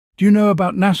Do you know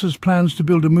about NASA's plans to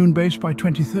build a moon base by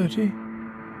 2030?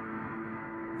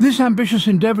 This ambitious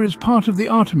endeavour is part of the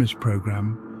Artemis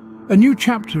program, a new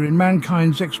chapter in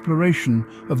mankind's exploration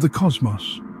of the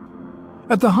cosmos.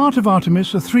 At the heart of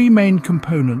Artemis are three main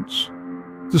components: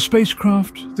 the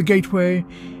spacecraft, the gateway,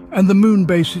 and the moon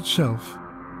base itself.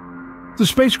 The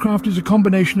spacecraft is a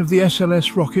combination of the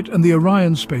SLS rocket and the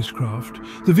Orion spacecraft,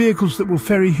 the vehicles that will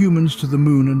ferry humans to the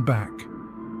moon and back.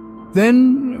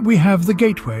 Then we have the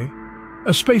gateway,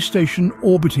 a space station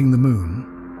orbiting the moon.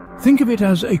 Think of it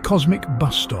as a cosmic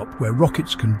bus stop where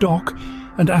rockets can dock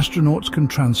and astronauts can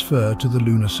transfer to the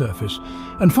lunar surface.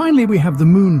 And finally we have the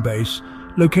moon base,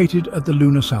 located at the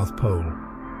lunar South Pole.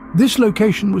 This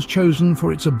location was chosen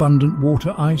for its abundant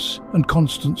water ice and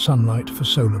constant sunlight for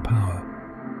solar power.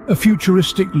 A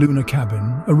futuristic lunar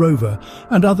cabin, a rover,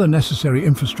 and other necessary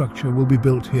infrastructure will be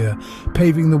built here,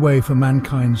 paving the way for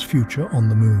mankind's future on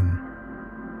the moon.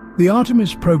 The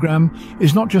Artemis program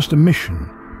is not just a mission,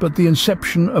 but the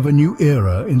inception of a new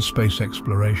era in space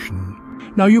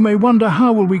exploration. Now you may wonder,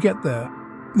 how will we get there?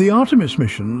 The Artemis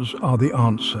missions are the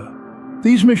answer.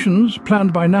 These missions,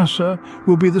 planned by NASA,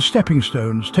 will be the stepping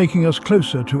stones taking us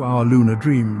closer to our lunar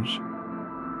dreams.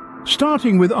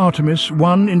 Starting with Artemis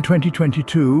 1 in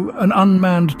 2022, an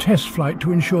unmanned test flight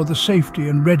to ensure the safety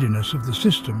and readiness of the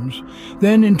systems.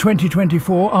 Then in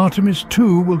 2024, Artemis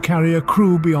 2 will carry a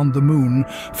crew beyond the moon,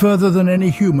 further than any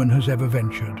human has ever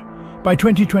ventured. By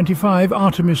 2025,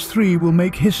 Artemis 3 will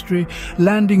make history,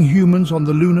 landing humans on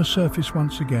the lunar surface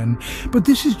once again. But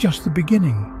this is just the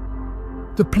beginning.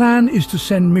 The plan is to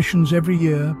send missions every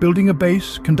year, building a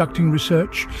base, conducting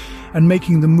research, and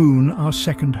making the moon our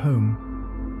second home.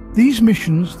 These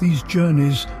missions, these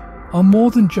journeys, are more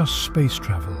than just space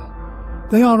travel.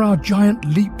 They are our giant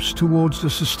leaps towards a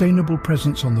sustainable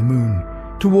presence on the moon,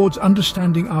 towards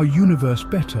understanding our universe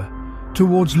better,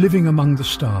 towards living among the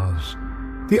stars.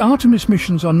 The Artemis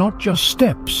missions are not just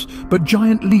steps, but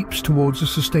giant leaps towards a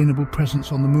sustainable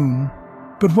presence on the moon.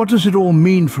 But what does it all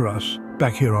mean for us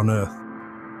back here on Earth?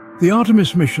 The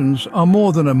Artemis missions are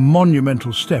more than a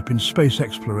monumental step in space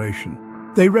exploration.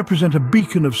 They represent a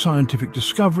beacon of scientific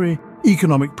discovery,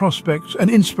 economic prospects, and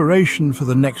inspiration for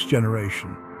the next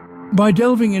generation. By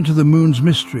delving into the moon's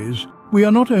mysteries, we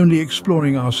are not only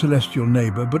exploring our celestial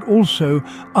neighbour, but also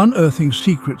unearthing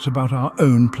secrets about our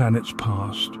own planet's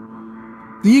past.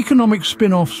 The economic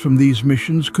spin-offs from these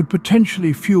missions could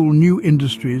potentially fuel new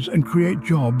industries and create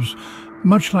jobs,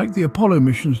 much like the Apollo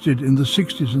missions did in the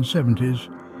 60s and 70s.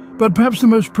 But perhaps the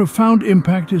most profound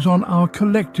impact is on our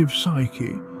collective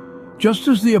psyche. Just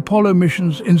as the Apollo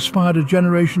missions inspired a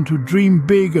generation to dream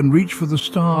big and reach for the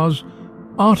stars,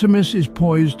 Artemis is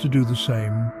poised to do the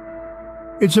same.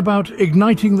 It's about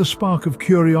igniting the spark of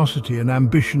curiosity and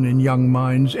ambition in young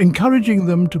minds, encouraging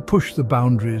them to push the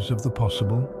boundaries of the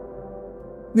possible.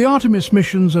 The Artemis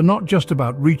missions are not just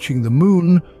about reaching the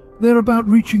moon, they're about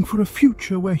reaching for a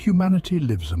future where humanity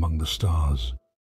lives among the stars.